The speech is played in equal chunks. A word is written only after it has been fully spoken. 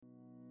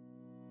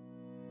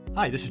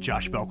Hi, this is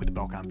Josh Belk with the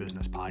Belk on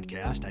Business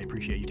Podcast. I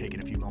appreciate you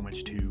taking a few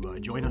moments to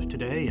join us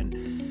today. And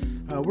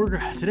we're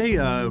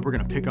going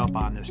to pick up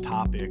on this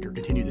topic or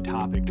continue the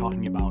topic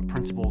talking about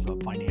principles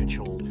of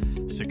financial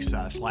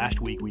success.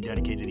 Last week, we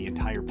dedicated the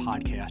entire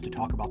podcast to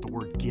talk about the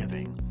word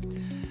giving.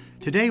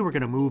 Today, we're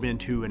going to move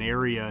into an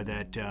area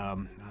that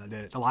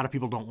a lot of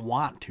people don't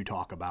want to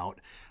talk about,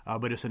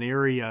 but it's an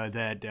area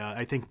that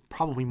I think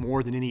probably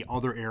more than any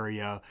other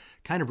area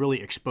kind of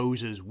really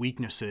exposes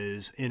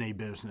weaknesses in a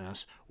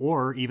business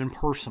or even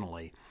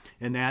personally.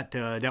 And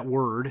that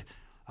word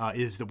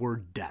is the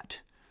word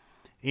debt.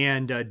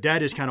 And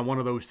debt is kind of one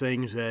of those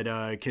things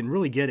that can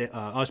really get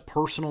us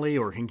personally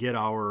or can get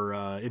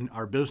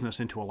our business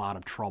into a lot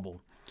of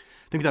trouble.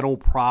 Think of that old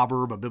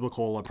proverb, a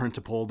biblical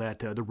principle that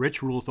the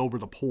rich ruleth over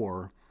the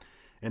poor,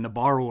 and the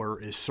borrower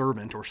is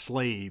servant or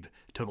slave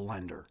to the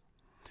lender.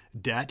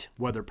 Debt,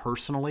 whether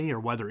personally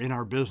or whether in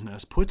our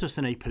business, puts us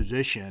in a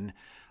position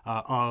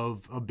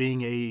of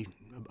being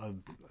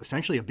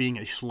essentially being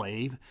a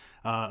slave,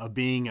 of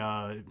being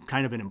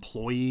kind of an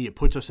employee. It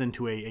puts us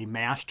into a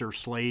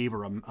master-slave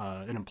or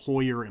an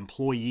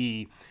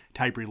employer-employee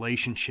type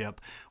relationship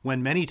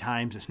when many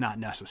times it's not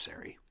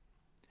necessary.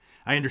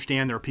 I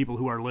understand there are people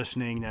who are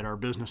listening that are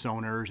business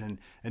owners, and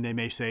they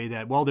may say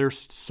that, well,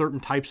 there's certain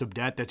types of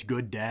debt that's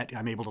good debt.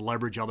 I'm able to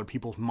leverage other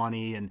people's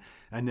money, and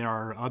there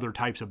are other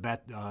types of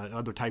debt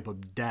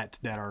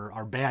that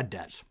are bad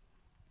debts.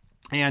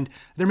 And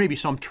there may be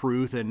some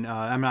truth, and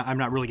I'm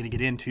not really going to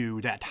get into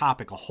that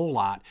topic a whole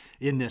lot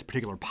in this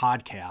particular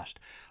podcast.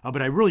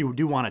 But I really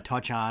do want to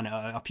touch on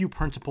a few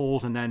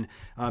principles, and then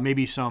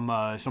maybe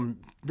some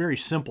very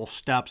simple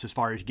steps as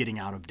far as getting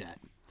out of debt.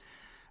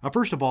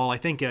 First of all, I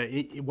think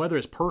whether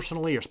it's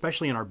personally or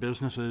especially in our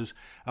businesses,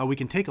 we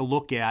can take a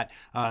look at,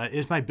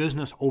 is my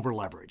business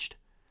over-leveraged?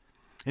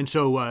 And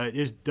so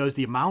does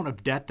the amount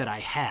of debt that I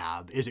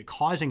have, is it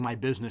causing my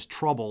business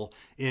trouble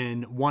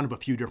in one of a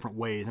few different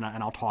ways? And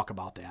I'll talk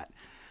about that.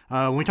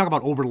 When we talk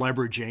about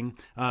over-leveraging,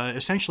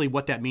 essentially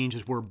what that means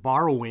is we're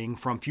borrowing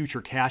from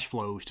future cash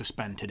flows to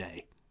spend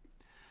today.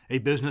 A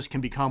business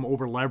can become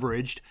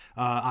over-leveraged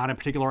on a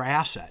particular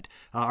asset.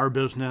 Our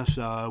business,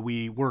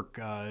 we work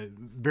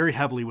very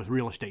heavily with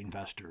real estate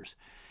investors.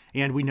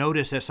 And we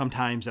notice that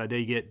sometimes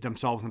they get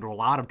themselves into a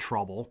lot of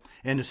trouble.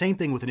 And the same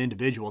thing with an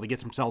individual. They get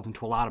themselves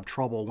into a lot of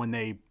trouble when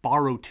they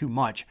borrow too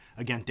much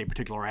against a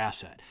particular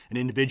asset. An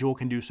individual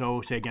can do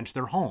so, say, against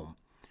their home.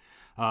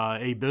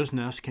 A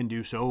business can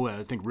do so.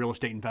 I think real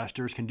estate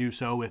investors can do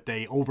so if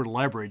they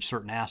over-leverage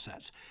certain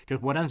assets.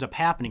 Because what ends up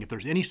happening, if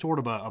there's any sort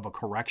of a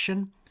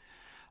correction,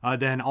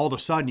 then all of a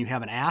sudden you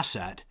have an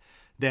asset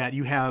that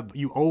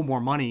you owe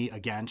more money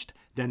against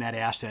than that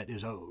asset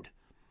is owed.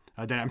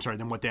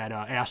 Than what that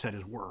asset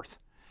is worth.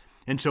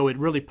 And so it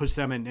really puts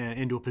them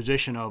into a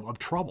position of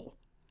trouble.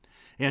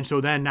 And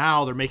so then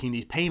now they're making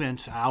these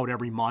payments out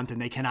every month,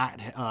 and they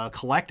cannot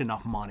collect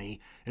enough money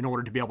in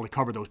order to be able to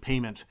cover those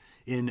payments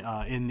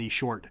in the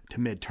short to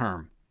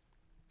mid-term.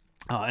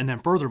 And then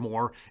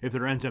furthermore, if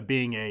there ends up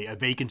being a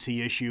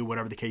vacancy issue,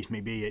 whatever the case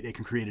may be, it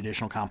can create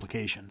additional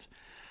complications.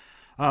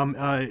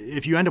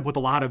 If you end up with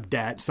a lot of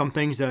debt, some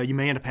things you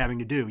may end up having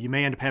to do. You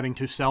may end up having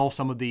to sell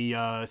some of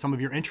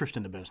your interest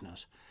in the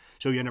business.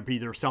 So you end up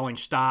either selling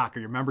stock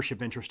or your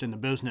membership interest in the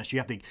business. You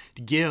have to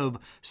give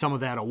some of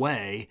that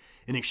away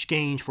in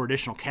exchange for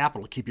additional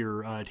capital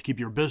to keep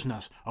your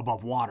business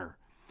above water.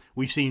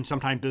 We've seen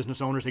sometimes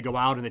business owners, they go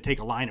out and they take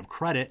a line of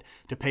credit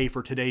to pay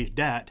for today's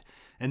debt,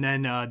 and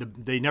then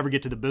they never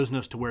get to the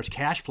business to where it's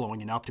cash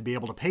flowing enough to be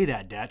able to pay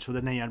that debt, so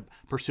then they end up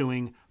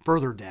pursuing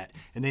further debt,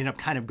 and they end up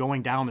kind of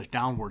going down this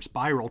downward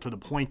spiral to the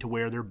point to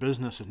where their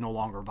business is no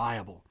longer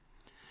viable.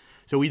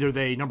 So either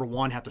they, number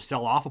one, have to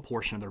sell off a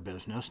portion of their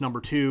business. Number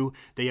two,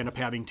 they end up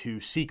having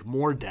to seek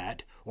more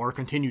debt or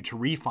continue to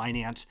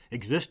refinance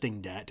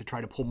existing debt to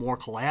try to pull more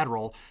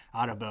collateral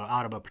out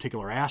of a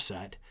particular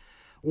asset.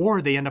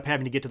 Or they end up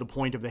having to get to the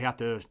point of they have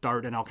to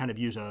start, and I'll kind of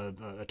use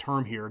a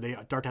term here, they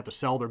start to have to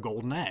sell their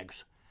golden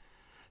eggs.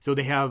 So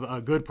they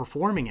have good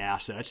performing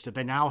assets that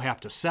they now have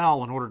to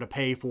sell in order to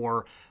pay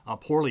for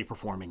poorly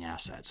performing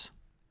assets.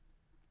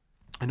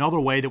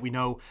 Another way that we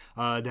know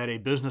that a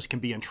business can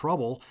be in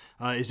trouble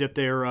is if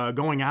they're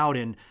going out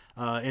and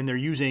they're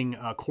using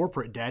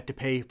corporate debt to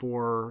pay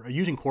for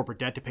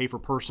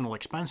personal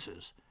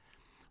expenses.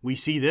 We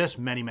see this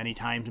many, many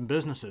times in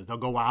businesses. They'll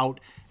go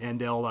out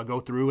and they'll go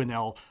through and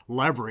they'll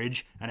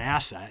leverage an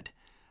asset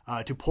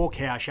to pull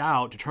cash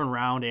out to turn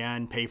around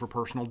and pay for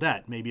personal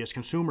debt. Maybe it's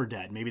consumer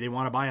debt. Maybe they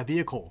want to buy a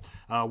vehicle,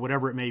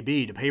 whatever it may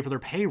be, to pay for their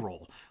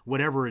payroll,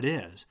 whatever it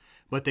is.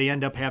 But they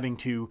end up having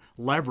to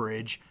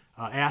leverage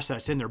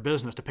assets in their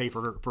business to pay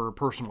for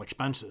personal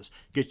expenses.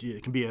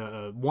 It can be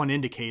one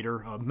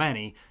indicator of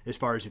many as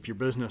far as if your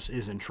business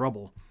is in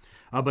trouble.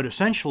 But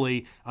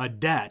essentially,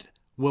 debt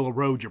will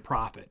erode your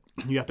profit.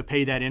 You have to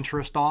pay that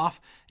interest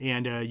off,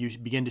 and you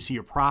begin to see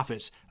your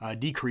profits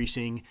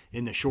decreasing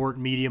in the short,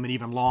 medium, and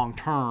even long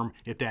term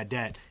if that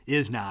debt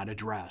is not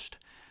addressed.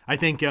 I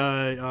think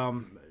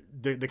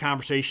the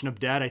conversation of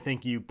debt, I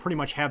think you pretty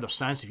much have the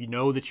sense if you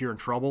know that you're in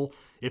trouble,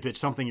 if it's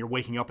something you're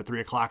waking up at 3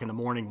 o'clock in the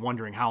morning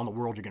wondering how in the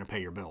world you're going to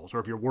pay your bills, or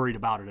if you're worried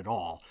about it at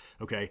all.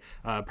 Okay,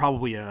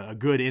 probably a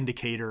good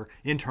indicator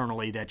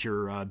internally that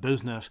your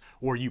business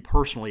or you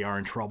personally are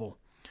in trouble.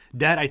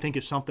 Debt, I think,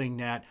 is something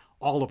that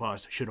all of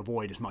us should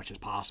avoid as much as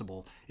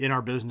possible in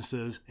our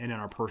businesses and in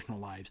our personal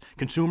lives.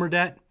 Consumer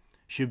debt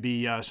should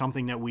be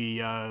something that we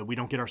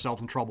don't get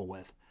ourselves in trouble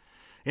with.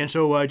 And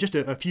so just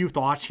a few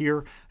thoughts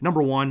here.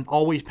 Number one,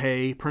 always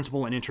pay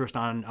principal and interest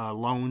on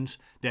loans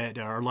that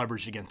are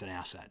leveraged against an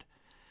asset.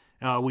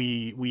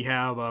 We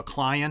have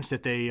clients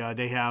that they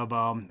have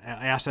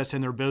assets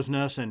in their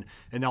business, and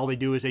all they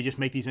do is they just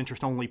make these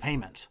interest-only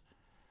payments.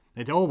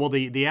 They say, oh, well,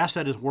 the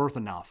asset is worth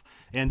enough.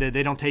 And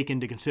they don't take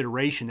into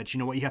consideration that, you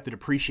know what, you have to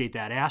depreciate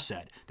that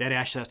asset. That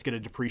asset's going to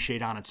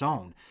depreciate on its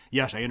own.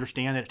 Yes, I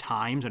understand that at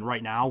times, and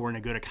right now we're in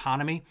a good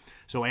economy,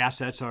 so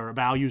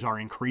values are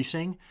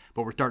increasing,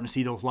 but we're starting to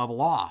see those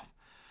level off.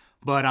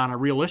 But on a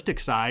realistic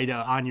side,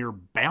 on your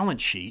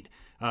balance sheet,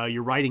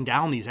 you're writing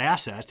down these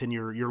assets, and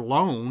your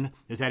loan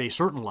is at a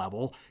certain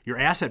level, your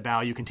asset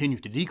value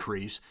continues to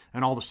decrease,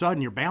 and all of a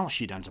sudden your balance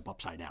sheet ends up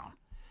upside down.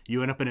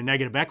 You end up in a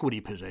negative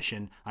equity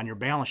position on your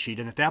balance sheet,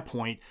 and at that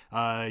point,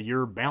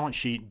 your balance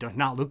sheet does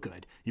not look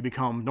good. You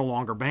become no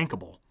longer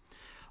bankable.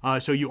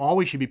 So you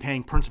always should be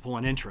paying principal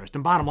and interest.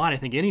 And bottom line, I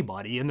think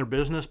anybody in their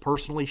business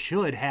personally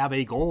should have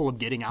a goal of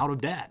getting out of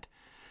debt.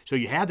 So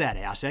you have that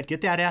asset, get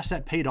that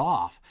asset paid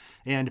off,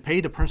 and pay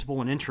the principal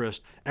and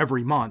interest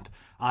every month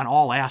on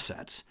all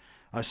assets.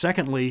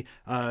 Secondly,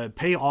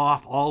 pay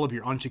off all of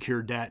your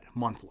unsecured debt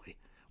monthly.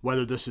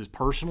 Whether this is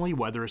personally,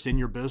 whether it's in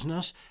your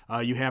business,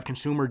 you have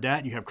consumer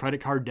debt, you have credit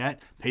card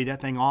debt, pay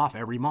that thing off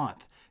every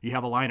month. You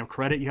have a line of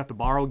credit you have to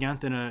borrow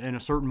against in a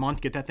certain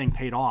month, get that thing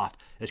paid off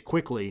as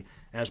quickly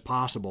as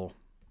possible.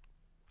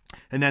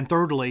 And then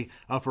thirdly,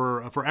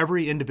 for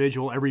every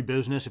individual, every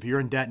business, if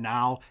you're in debt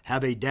now,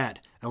 have a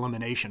debt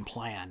elimination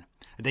plan.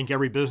 I think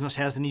every business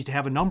needs to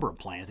have a number of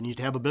plans. It needs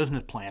to have a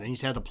business plan. It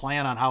needs to have a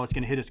plan on how it's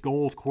going to hit its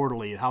goals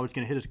quarterly, how it's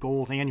going to hit its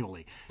goals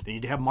annually. They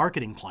need to have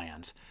marketing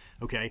plans.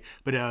 Okay,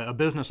 but a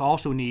business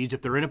also needs,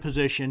 if they're in a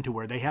position to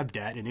where they have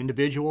debt, an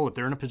individual, if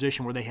they're in a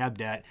position where they have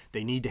debt,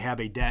 they need to have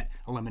a debt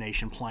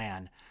elimination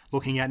plan.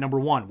 Looking at number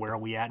one, where are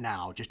we at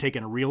now? Just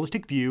taking a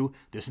realistic view.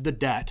 This is the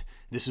debt.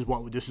 This is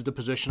the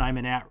position I'm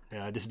in at.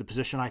 This is the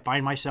position I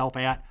find myself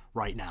at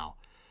right now.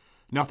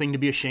 Nothing to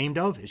be ashamed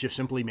of. It's just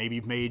simply maybe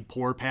you've made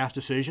poor past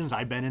decisions.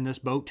 I've been in this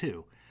boat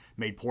too.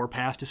 Made poor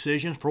past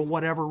decisions for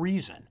whatever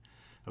reason.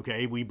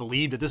 Okay, we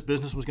believed that this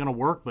business was going to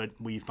work, but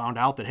we found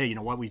out that, hey, you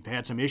know what, we've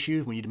had some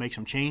issues, we need to make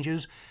some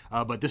changes,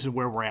 but this is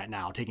where we're at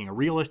now, taking a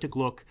realistic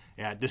look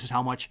at this is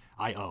how much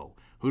I owe.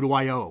 Who do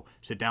I owe?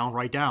 Sit down,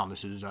 write down.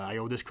 This is, I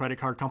owe this credit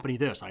card company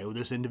this, I owe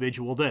this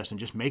individual this, and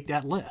just make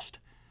that list.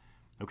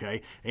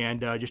 Okay, and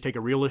just take a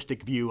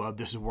realistic view of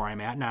this is where I'm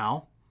at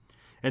now,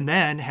 and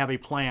then have a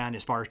plan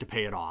as far as to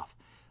pay it off.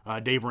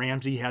 Dave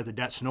Ramsey has the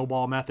debt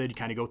snowball method. You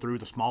kind of go through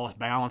the smallest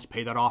balance,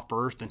 pay that off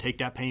first, then take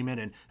that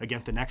payment and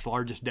against the next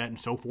largest debt and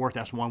so forth.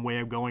 That's one way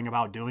of going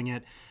about doing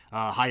it.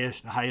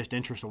 Highest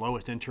interest, the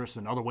lowest interest,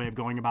 another way of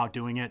going about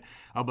doing it.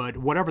 But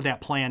whatever that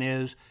plan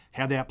is,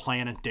 have that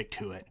plan and stick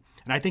to it.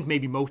 And I think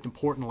maybe most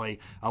importantly,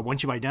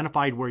 once you've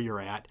identified where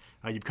you're at,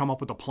 you've come up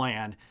with a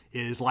plan,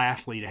 is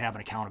lastly to have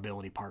an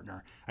accountability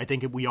partner. I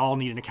think we all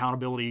need an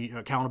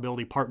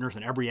accountability partners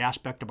in every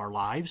aspect of our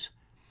lives.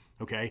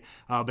 Okay,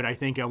 but I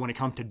think when it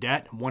comes to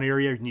debt, one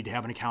area you need to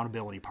have an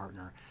accountability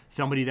partner,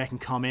 somebody that can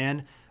come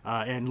in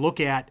and look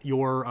at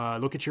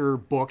your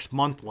books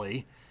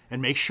monthly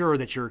and make sure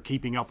that you're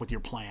keeping up with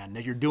your plan,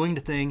 that you're doing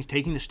the things,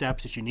 taking the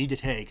steps that you need to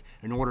take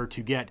in order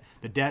to get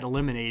the debt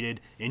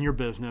eliminated in your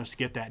business,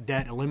 get that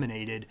debt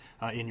eliminated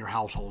in your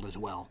household as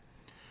well.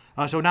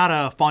 So not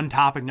a fun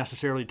topic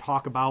necessarily to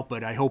talk about,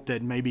 but I hope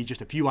that maybe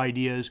just a few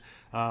ideas,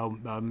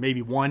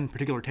 maybe one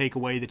particular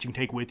takeaway that you can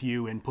take with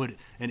you and put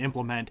and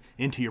implement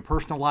into your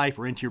personal life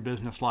or into your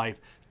business life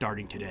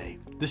starting today.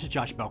 This is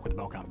Josh Belk with the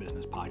Belk on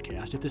Business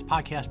Podcast. If this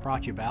podcast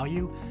brought you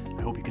value,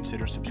 I hope you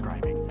consider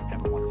subscribing.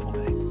 Have a wonderful day.